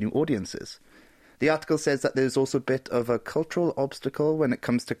attract new audiences. The article says that there's also a bit of a cultural obstacle when it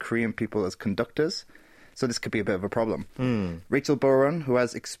comes to Korean people as conductors, so this could be a bit of a problem. Rachel Boron, who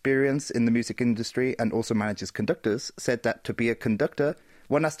has experience in the music industry and also manages conductors, said that to be a conductor,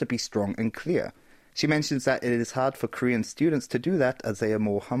 one has to be strong and clear. She mentions that it is hard for Korean students to do that as they are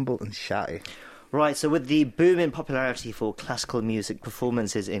more humble and shy. Right, so with the boom in popularity for classical music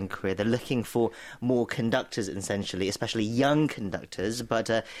performances in Korea, they're looking for more conductors, essentially, especially young conductors, but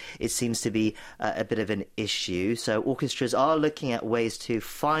it seems to be a bit of an issue. So orchestras are looking at ways to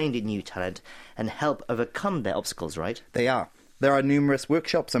find new talent and help overcome their obstacles, right? They are. There are numerous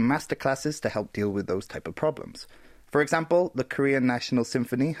workshops and masterclasses to help deal with those type of problems. For example, the Korean National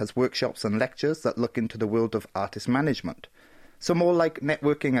Symphony has workshops and lectures that look into the world of artist management. So more like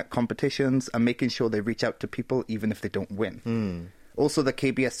networking at competitions and making sure they reach out to people even if they don't win. Also, the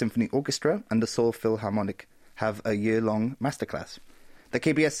KBS Symphony Orchestra and the Seoul Philharmonic have a year-long masterclass. The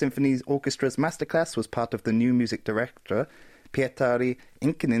KBS Symphony Orchestra's masterclass was part of the new music director, Pietari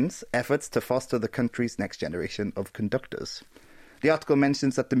Inkinen's efforts to foster the country's next generation of conductors. The article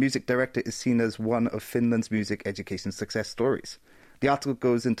mentions that the music director is seen as one of Finland's music education success stories. The article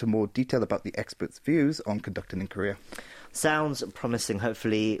goes into more detail about the experts' views on conducting in Korea. Sounds promising.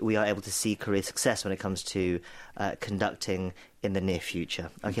 Hopefully we are able to see Korea's success when it comes to conducting in the near future.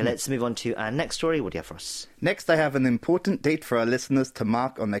 Okay, let's move on to our next story. What do you have for us? Next, I have an important date for our listeners to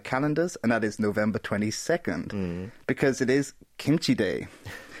mark on their calendars, and that is November 22nd, because it is Kimchi Day.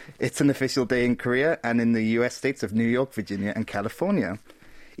 It's an official day in Korea and in the US states of New York, Virginia, and California.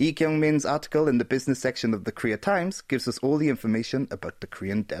 Lee Kyung-min's article in the business section of the Korea Times gives us all the information about the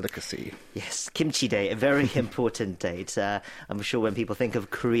Korean delicacy. Yes, Kimchi Day, a very important date. I'm sure when people think of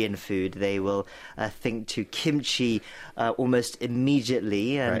Korean food, they will think to kimchi almost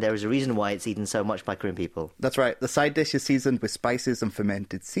immediately, and Right. there is a reason why it's eaten so much by Korean people. That's right. The side dish is seasoned with spices and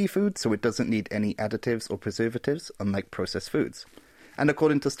fermented seafood, so it doesn't need any additives or preservatives, unlike processed foods. And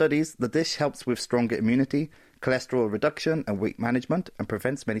according to studies, the dish helps with stronger immunity, cholesterol reduction and weight management, and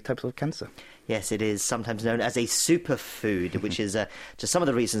prevents many types of cancer. Yes, it is sometimes known as a superfood, which is just some of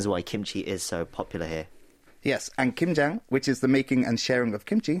the reasons why kimchi is so popular here. Yes, and kimjang, which is the making and sharing of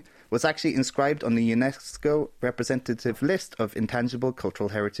kimchi, was actually inscribed on the UNESCO representative list of intangible cultural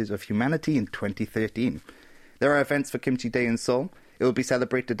heritage of humanity in 2013. There are events for Kimchi Day in Seoul. It will be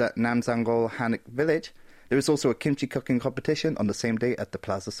celebrated at Namsanggol Hanok Village. There is also a kimchi cooking competition on the same day at the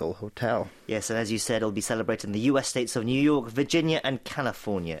Plaza Seoul Hotel. Yes, and as you said, it'll be celebrated in the US states of New York, Virginia, and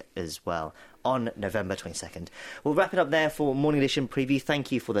California as well on November 22nd. We'll wrap it up there for Morning Edition Preview.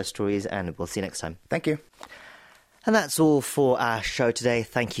 Thank you for those stories, and we'll see you next time. Thank you. And that's all for our show today.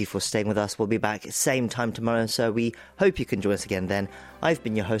 Thank you for staying with us. We'll be back same time tomorrow, so we hope you can join us again then. I've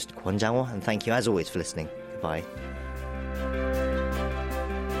been your host, Kwon Jang-woo, and thank you as always for listening. Goodbye.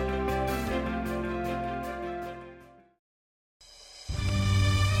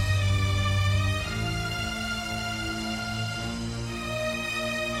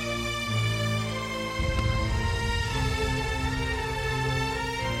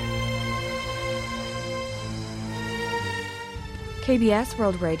 KBS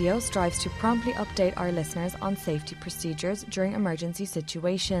World Radio strives to promptly update our listeners on safety procedures during emergency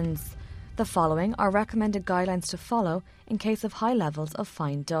situations. The following are recommended guidelines to follow in case of high levels of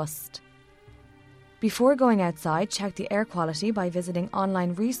fine dust. Before going outside, check the air quality by visiting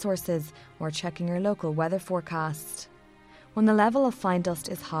online resources or checking your local weather forecast. When the level of fine dust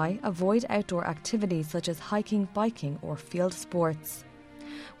is high, avoid outdoor activities such as hiking, biking, or field sports.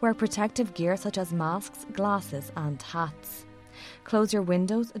 Wear protective gear such as masks, glasses, and hats. Close your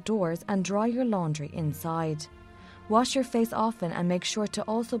windows, doors, and dry your laundry inside. Wash your face often and make sure to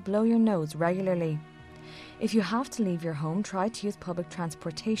also blow your nose regularly. If you have to leave your home, try to use public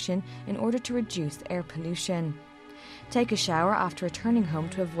transportation in order to reduce air pollution. Take a shower after returning home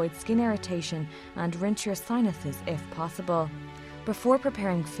to avoid skin irritation and rinse your sinuses if possible. Before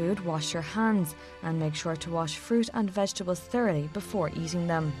preparing food, wash your hands and make sure to wash fruit and vegetables thoroughly before eating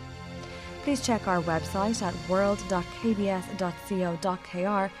them. Please check our website at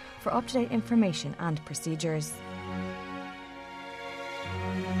world.kbs.co.kr for up-to-date information and procedures.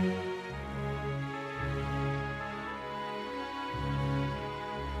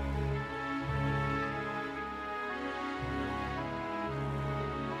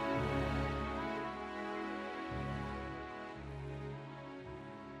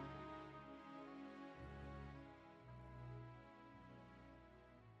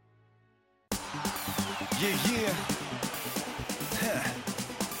 Yeah.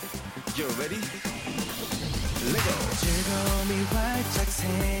 You ready? Let go. 즐거움이 활짝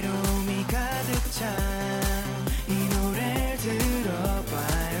새